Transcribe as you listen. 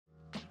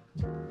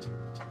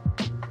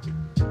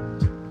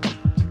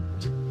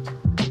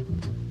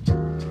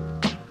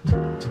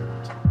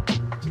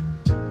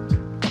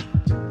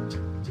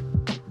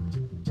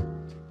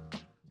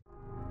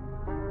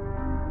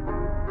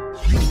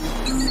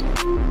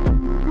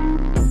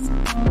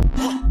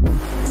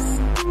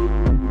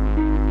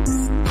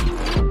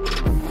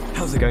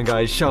going,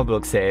 guys?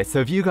 SharkBlox here. So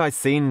have you guys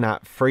seen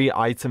that free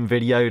item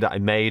video that I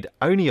made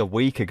only a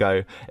week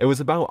ago? It was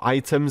about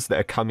items that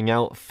are coming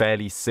out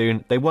fairly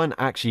soon. They weren't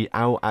actually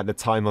out at the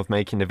time of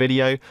making the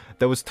video.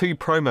 There was 2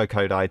 promo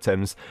code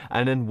items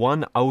and then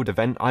 1 old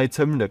event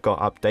item that got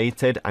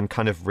updated and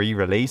kind of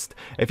re-released.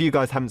 If you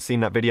guys haven't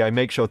seen that video,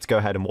 make sure to go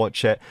ahead and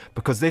watch it,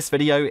 because this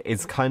video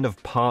is kind of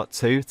part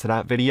 2 to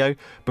that video,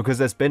 because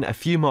there's been a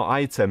few more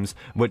items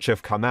which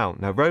have come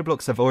out. Now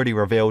Roblox have already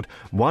revealed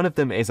one of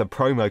them is a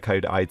promo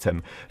code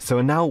item. So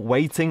we're now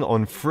waiting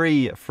on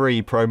free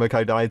promo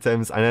code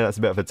items. I know that's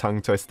a bit of a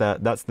tongue twister.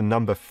 That's the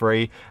number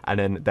 3, and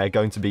then they're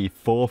going to be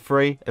 4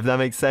 free, if that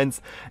makes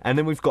sense. And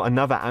then we've got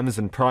another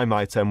Amazon Prime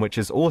item, which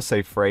is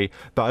also free,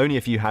 but only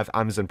if you have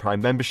Amazon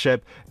Prime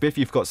membership. But if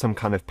you've got some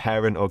kind of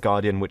parent or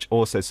guardian which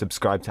also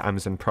subscribe to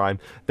Amazon Prime,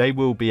 they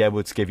will be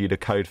able to give you the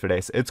code for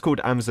this. It's called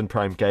Amazon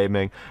Prime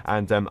Gaming,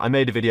 and I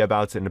made a video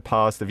about it in the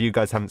past. If you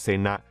guys haven't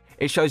seen that,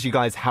 it shows you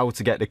guys how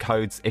to get the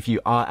codes if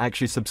you are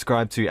actually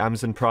subscribed to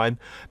Amazon Prime.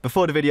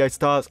 Before the video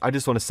starts, I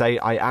just want to say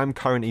I am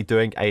currently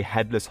doing a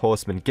Headless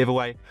Horseman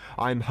giveaway.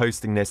 I'm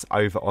hosting this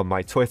over on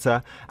my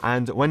Twitter,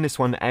 and when this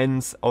one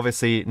ends,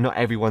 obviously not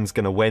everyone's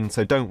going to win,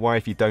 so don't worry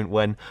if you don't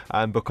win,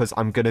 because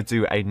I'm going to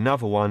do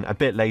another one a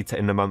bit later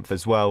in the month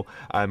as well,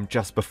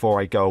 just before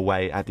I go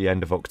away at the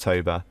end of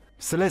October.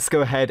 So let's go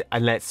ahead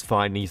and let's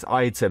find these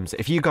items.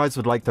 If you guys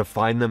would like to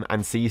find them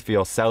and see for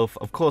yourself,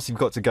 of course you've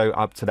got to go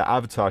up to the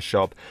avatar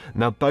shop.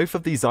 Now both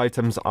of these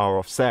items are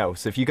off sale,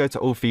 so if you go to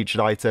all featured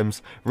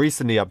items,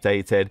 recently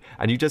updated,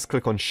 and you just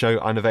click on show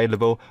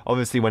unavailable,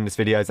 obviously when this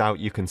video is out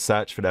you can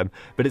search for them,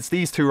 but it's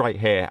these 2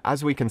 right here.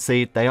 As we can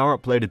see, they are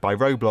uploaded by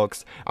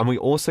Roblox, and we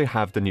also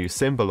have the new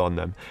symbol on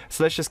them.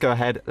 So let's just go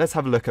ahead, let's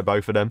have a look at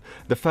both of them.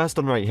 The first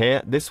one right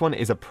here, this one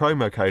is a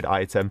promo code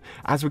item.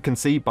 As we can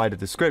see by the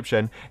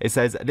description, it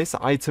says this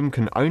item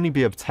can only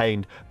be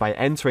obtained by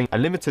entering a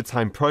limited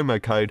time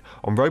promo code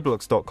on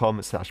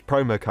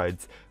roblox.com/promo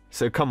codes.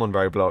 So come on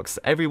Roblox,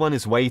 everyone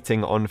is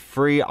waiting on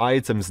free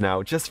items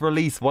now. Just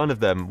release one of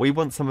them. We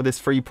want some of this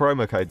free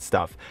promo code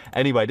stuff.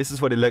 Anyway, this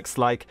is what it looks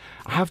like.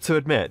 I have to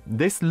admit,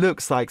 this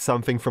looks like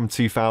something from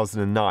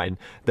 2009.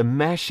 The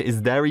mesh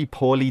is very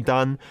poorly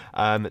done.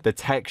 The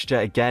texture,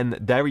 again,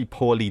 very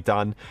poorly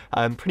done.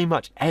 Pretty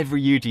much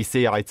every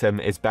UGC item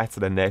is better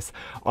than this.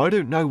 I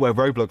don't know where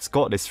Roblox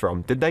got this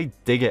from. Did they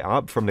dig it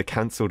up from the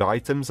cancelled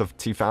items of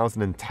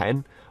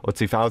 2010 or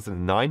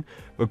 2009?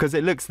 Because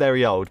it looks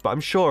very old, but I'm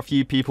sure a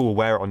few people will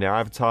wear it on their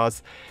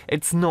avatars.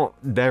 It's not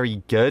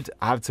very good,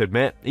 I have to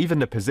admit. Even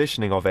the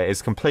positioning of it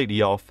is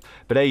completely off,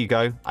 but there you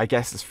go. I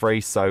guess it's free,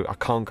 so I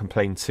can't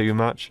complain too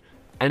much.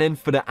 And then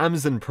for the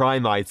Amazon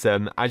Prime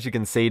item, as you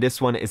can see,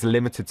 this one is a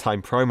limited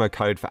time promo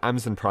code for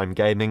Amazon Prime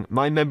Gaming.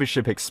 My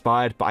membership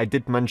expired, but I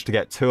did manage to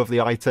get 2 of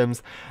the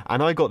items,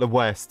 and I got the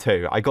worst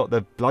 2. I got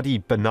the bloody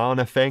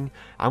banana thing,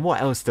 and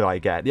what else did I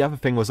get? The other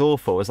thing was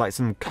awful. It was like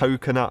some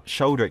coconut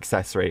shoulder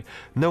accessory.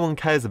 No one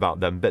cares about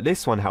them, but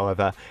this one,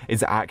 however,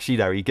 is actually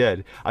very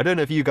good. I don't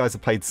know if you guys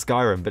have played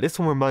Skyrim, but this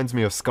one reminds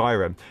me of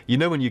Skyrim. You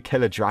know when you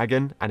kill a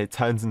dragon, and it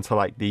turns into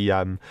like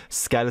the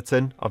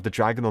skeleton of the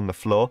dragon on the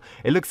floor?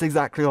 It looks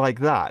exactly like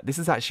that. This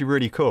is actually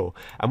really cool,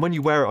 and when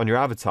you wear it on your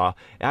avatar,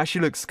 it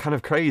actually looks kind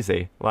of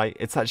crazy. Like,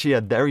 it's actually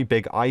a very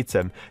big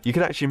item. You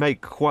could actually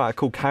make quite a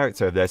cool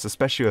character of this,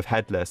 especially with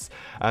headless.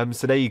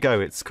 So there you go.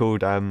 It's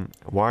called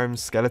Worm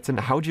Skeleton.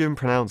 How do you even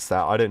pronounce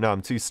that? I don't know,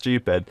 I'm too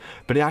stupid,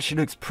 but it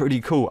actually looks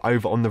pretty cool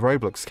over on the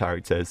Roblox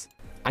characters.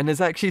 And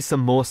there's actually some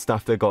more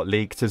stuff that got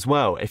leaked as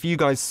well. If you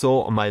guys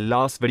saw on my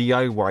last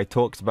video where I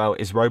talked about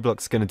is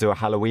Roblox going to do a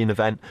Halloween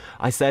event,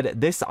 I said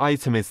this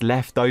item is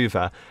left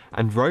over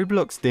and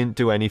Roblox didn't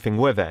do anything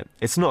with it.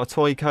 It's not a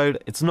toy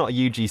code, it's not a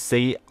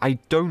UGC, I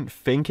don't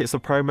think it's a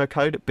promo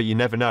code, but you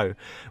never know.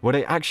 Well,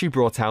 they actually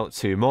brought out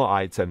 2 more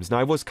items. Now,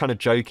 I was kind of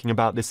joking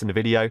about this in the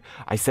video.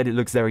 I said it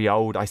looks very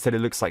old. I said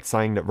it looks like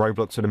something that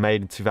Roblox would have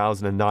made in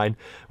 2009.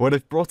 Well,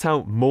 they've brought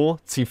out more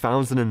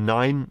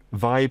 2009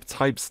 vibe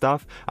type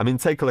stuff. I mean,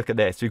 take a look at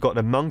this. We've got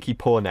the monkey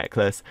paw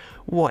necklace.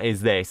 What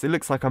is this? It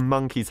looks like a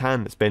monkey's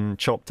hand that's been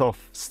chopped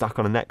off, stuck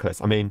on a necklace.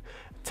 I mean,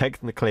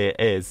 technically it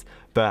is,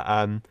 but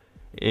I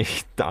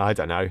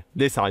don't know.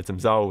 This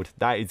item's old.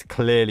 That is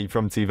clearly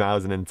from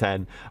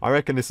 2010. I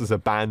reckon this was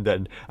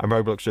abandoned and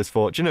Roblox just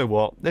thought, you know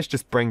what, let's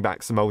just bring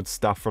back some old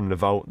stuff from the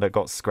vault that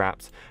got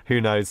scrapped. Who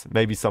knows,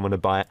 maybe someone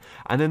would buy it.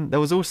 And then there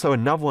was also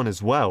another one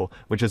as well,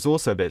 which is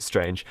also a bit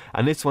strange,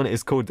 and this one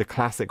is called the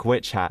classic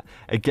witch hat.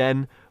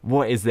 Again,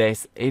 what is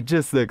this? It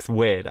just looks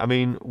weird. I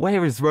mean,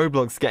 where is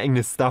Roblox getting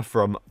this stuff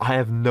from? I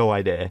have no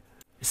idea.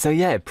 So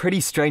yeah,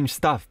 pretty strange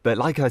stuff, but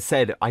like I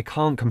said, I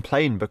can't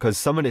complain because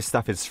some of this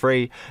stuff is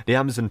free. The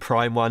Amazon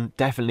Prime one,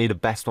 definitely the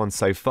best one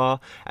so far.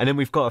 And then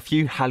we've got a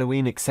few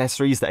Halloween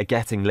accessories that are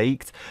getting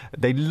leaked.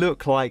 They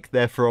look like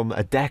they're from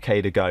a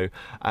decade ago,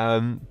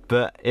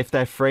 but if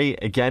they're free,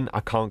 again,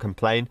 I can't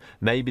complain.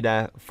 Maybe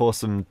they're for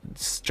some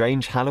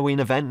strange Halloween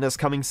event that's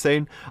coming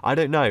soon. I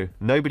don't know.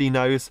 Nobody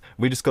knows.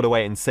 We just got to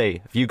wait and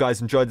see. If you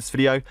guys enjoyed this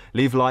video,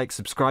 leave a like,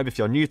 subscribe if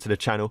you're new to the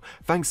channel.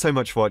 Thanks so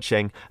much for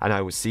watching, and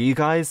I will see you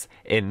guys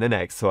in the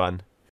next one.